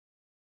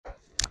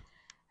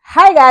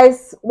Hi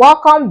guys,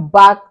 welcome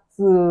back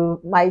to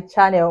my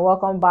channel.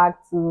 Welcome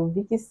back to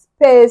Vicky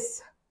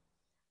Space.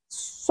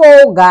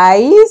 So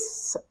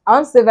guys, I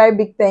want to say a very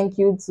big thank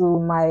you to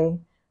my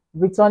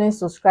returning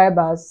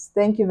subscribers.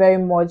 Thank you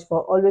very much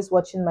for always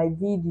watching my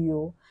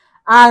video.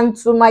 And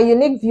to my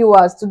unique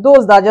viewers, to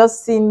those that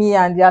just see me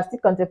and they are still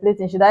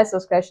contemplating, should I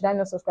subscribe, should I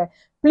not subscribe?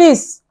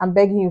 Please, I'm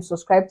begging you,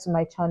 subscribe to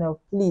my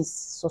channel. Please,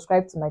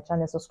 subscribe to my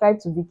channel. Subscribe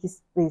to Vicky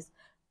Space.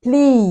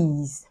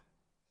 Please.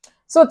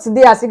 So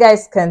today, as you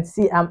guys can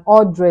see, I'm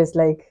all dressed.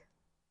 Like,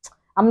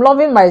 I'm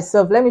loving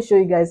myself. Let me show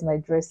you guys my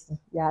dressing.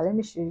 Yeah, let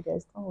me show you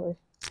guys. Don't worry.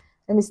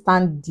 Let me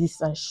stand this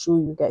and show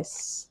you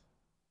guys.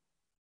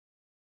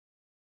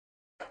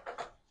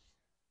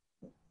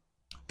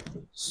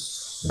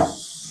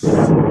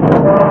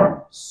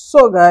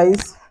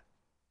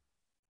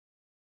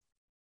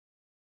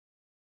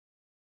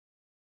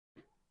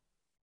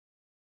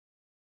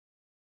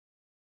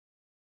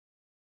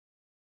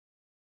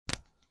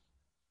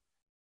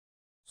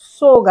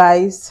 So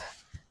guys,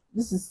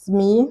 this is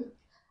me.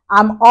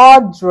 I'm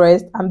all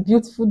dressed. I'm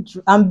beautiful.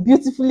 I'm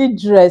beautifully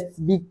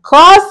dressed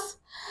because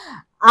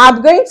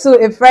I'm going to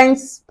a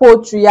friend's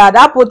poultry. Yeah,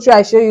 that poultry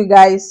I showed you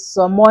guys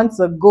some months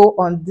ago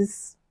on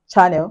this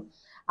channel.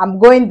 I'm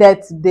going there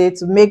today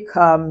to make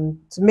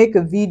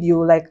a video,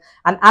 like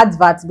an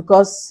advert,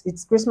 because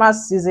it's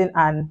Christmas season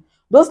and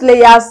those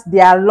layers, they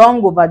are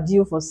long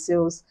overdue for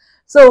sales.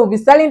 So we'll be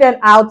selling them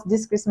out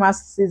this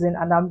Christmas season,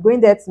 and I'm going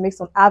there to make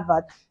some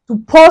advert to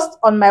post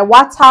on my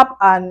WhatsApp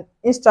and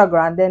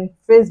Instagram, then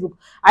Facebook.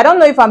 I don't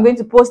know if I'm going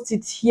to post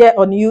it here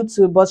on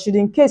YouTube, but should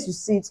in case you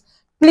see it,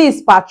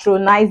 please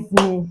patronize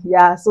me.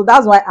 Yeah, so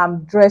that's why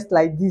I'm dressed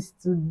like this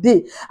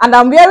today, and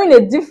I'm wearing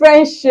a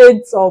different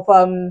shades of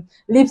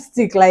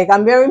lipstick. Like,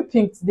 I'm wearing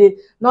pink today,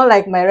 not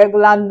like my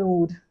regular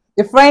nude.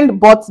 A friend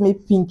bought me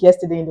pink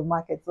yesterday in the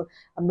market, so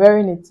I'm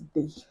wearing it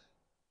today.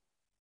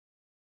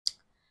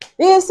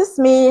 This is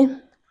me.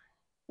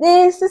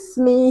 This is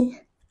me.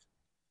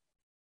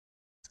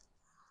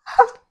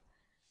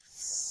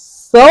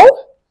 So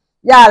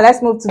yeah,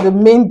 let's move to the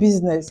main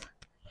business.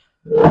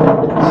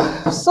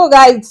 So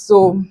guys,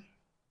 and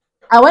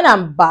when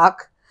I'm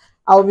back,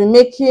 I'll be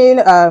making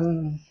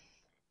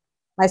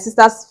my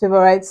sister's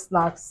favorite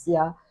snacks.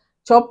 Yeah,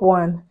 chop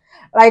one.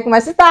 Like, my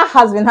sister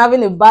has been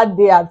having a bad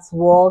day at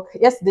work.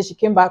 Yesterday she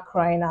came back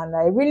crying, and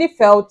I really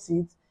felt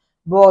it,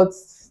 but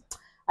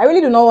I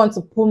really do not want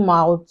to pull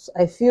mouth.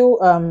 I feel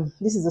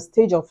this is a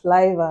stage of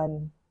life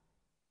and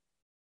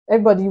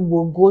everybody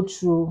will go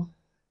through.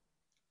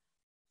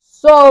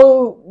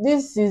 So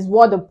this is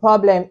what the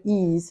problem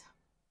is.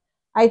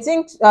 I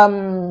think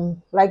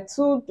like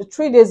 2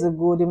 3 days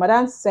ago, the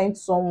madam sent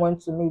someone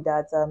to me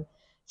that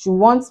she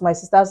wants my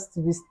sisters to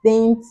be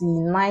staying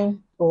till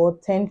 9 or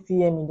 10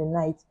 p.m. in the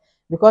night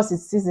because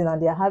it's season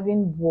and they're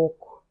having work.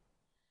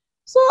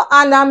 So,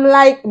 and I'm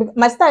like,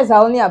 my sister is her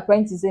only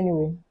apprentice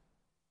anyway.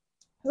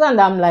 So,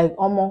 and I'm like,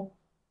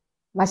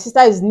 my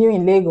sister is new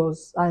in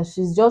Lagos and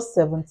she's just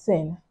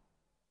 17.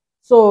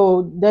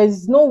 So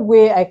there's no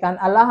way I can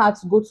allow her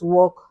to go to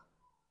work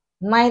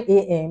 9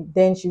 a.m.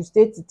 then she'll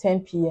stay till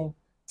 10 p.m.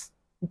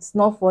 It's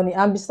not funny.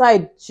 And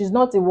besides, she's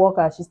not a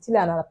worker, she's still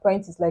an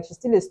apprentice, like she's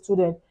still a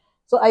student.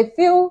 So I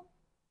feel,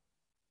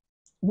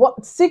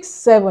 what, 6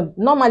 7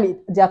 normally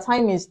their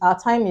time is, our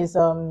time is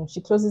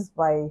she closes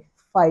by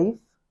 5.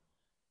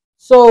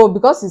 So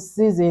because it's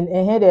season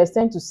ahead, they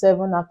extend to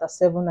 7. After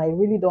 7, I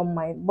really don't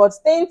mind, but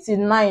staying till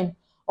 9,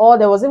 or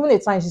there was even a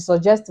time she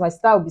suggested my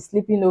sister would be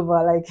sleeping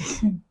over, like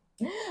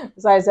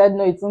so I said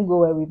no, it won't go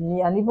well with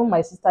me, and even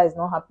my sister is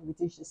not happy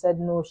with it. She said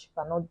no, she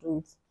cannot do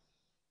it.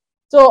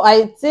 So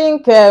I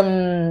think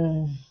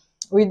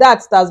with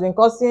that, it has been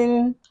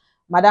causing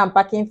madam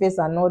packing face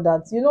and all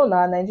that. You know,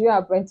 now Nigerian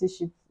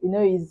apprenticeship,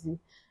 easy.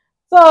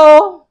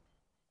 So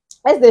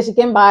next day she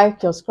came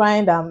back, she was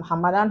crying that her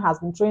madam has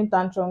been throwing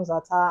tantrums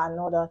at her and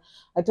all that.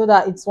 I told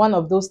her it's one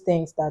of those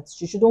things that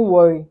she shouldn't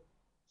worry.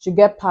 She'll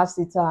get past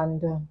it,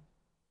 and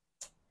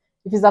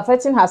if it's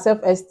affecting her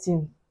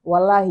self-esteem,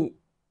 wallahi,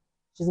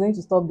 she's going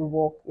to stop the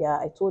work. Yeah,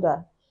 I told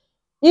her.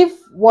 If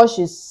what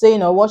she's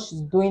saying or what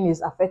she's doing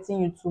is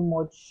affecting you too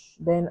much,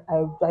 then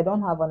I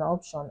don't have an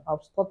option.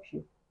 I'll stop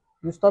you.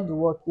 You stop the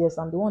work. Yes,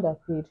 I'm the one that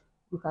paid.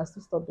 You can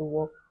still stop the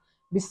work.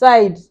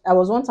 Besides, I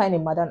was one time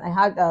in Madan. I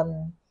had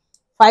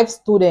 5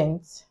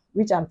 students,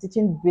 which I'm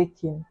teaching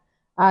baking,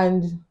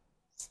 and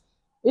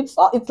it's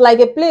like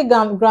a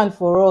playground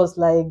for us.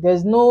 Like,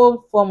 there's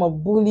no form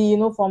of bully,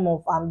 no form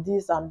of I'm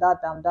this, I'm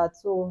that, I'm that.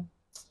 So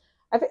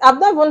I've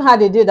not even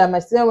had a day that my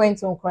student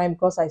went on crying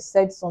because I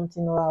said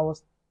something or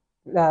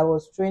I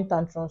was throwing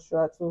tantrums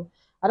throughout. So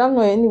I don't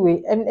know.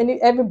 Anyway,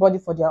 everybody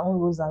for their own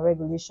rules and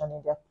regulation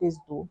in their place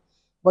though.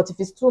 But if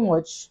it's too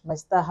much, my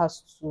sister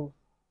has to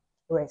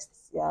rest.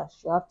 Yeah,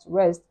 she have to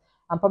rest,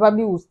 and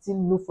probably will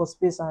still look for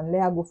space and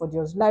let her go for the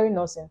auxiliary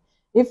nursing.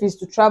 If it's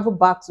to travel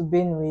back to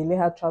Benue, let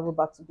her travel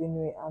back to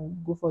Benue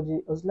and go for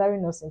the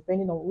auxiliary nursing,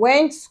 depending on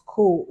when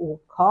school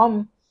will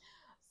come.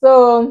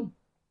 So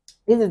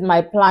this is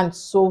my plan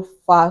so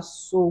far,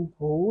 so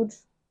good.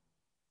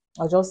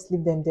 I'll just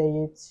leave them there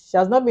yet. She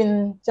has not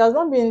been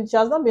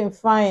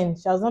fine.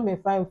 She has not been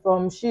fine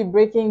from she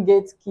breaking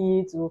gate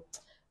key to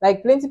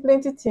like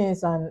plenty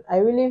things, and I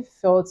really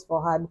felt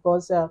for her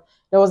because there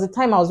was a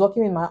time I was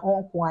working with my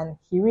uncle and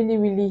he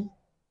really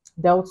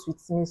dealt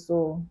with me.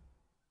 So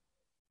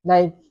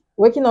like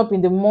waking up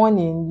in the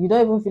morning, you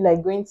don't even feel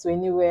like going to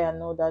anywhere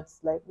and all that.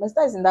 Like my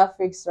sister is in that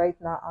phase right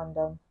now, and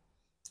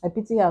I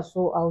pity her.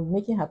 So I'm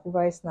making her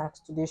favorite snacks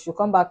today. She'll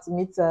come back to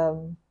meet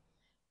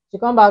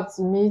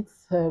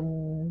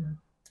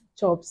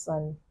chops,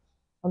 and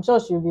I'm sure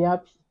she'll be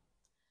happy.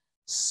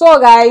 So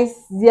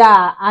guys,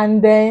 yeah,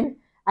 and then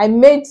I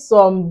made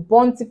some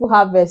bountiful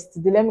harvest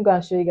today. Let me go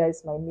and show you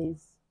guys my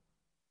maize.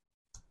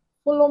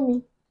 Follow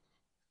me.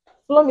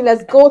 Follow me.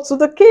 Let's go to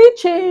the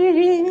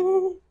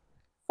kitchen.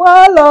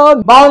 Follow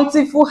me.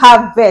 Bountiful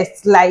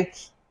harvest. Like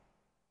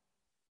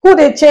who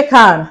they check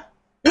on?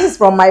 This is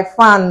from my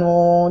farm.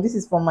 Oh, this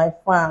is from my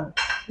farm.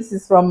 This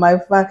is from my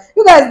farm.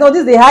 You guys know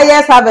this is the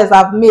highest harvest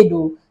I've made.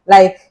 Oh,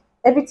 like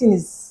everything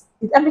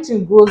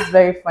grows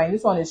very fine.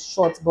 This one is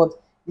short, but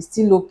it's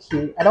still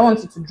okay. I don't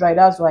want it to dry.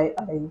 That's why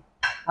I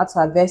had to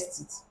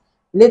harvest it.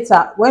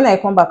 Later, when I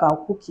come back,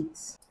 I'll cook it.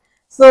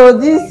 So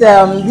this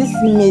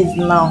maize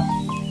now.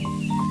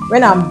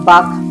 When I'm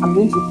back, I'm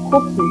going to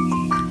cook it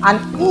and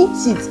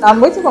eat it. I'm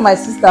waiting for my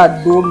sister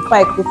though before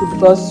I cook it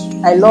because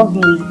I love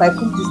maize. If I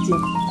cook this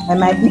thing, I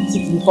might eat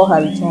it before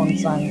her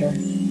returns, and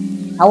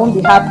I won't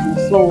be happy.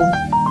 So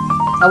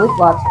I'll wait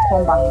for her to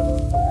come back.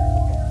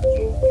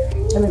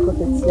 Let me cook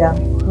it. Yeah,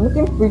 I'm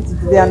looking pretty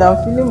today and I'm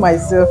feeling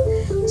myself.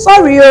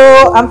 Sorry,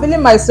 I'm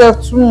feeling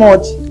myself too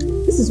much.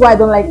 This is why I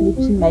don't like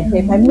making my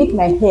hair. If I make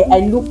my hair, I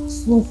look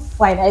too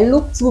fine. I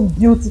look too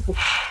beautiful.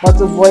 But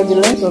to avoid the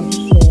length of this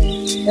hair,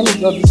 let me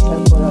draw this hair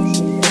for us.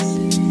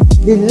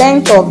 The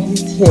length of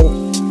this hair,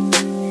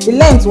 the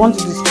length want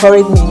to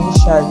discourage me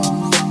initially.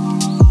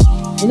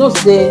 You know,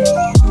 say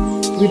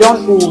we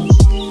don't old.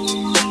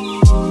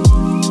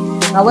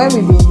 Now when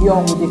we be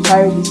young, we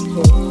carry this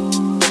hair.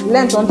 The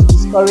length want to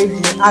discourage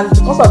me, and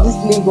because of this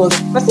Lagos,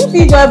 person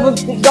feel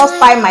just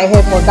tie my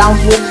hair for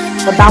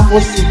downfall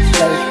seat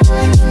like.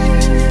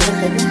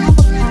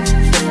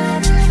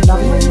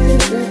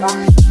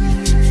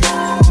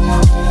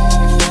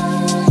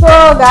 So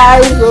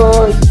guys,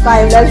 it's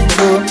time. Let's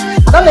go.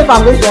 I don't know if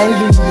I'm going to end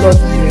this vlog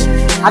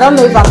here. I don't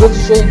know if I'm going to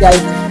show you guys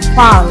the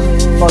farm,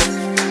 but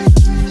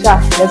yeah,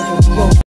 let's go.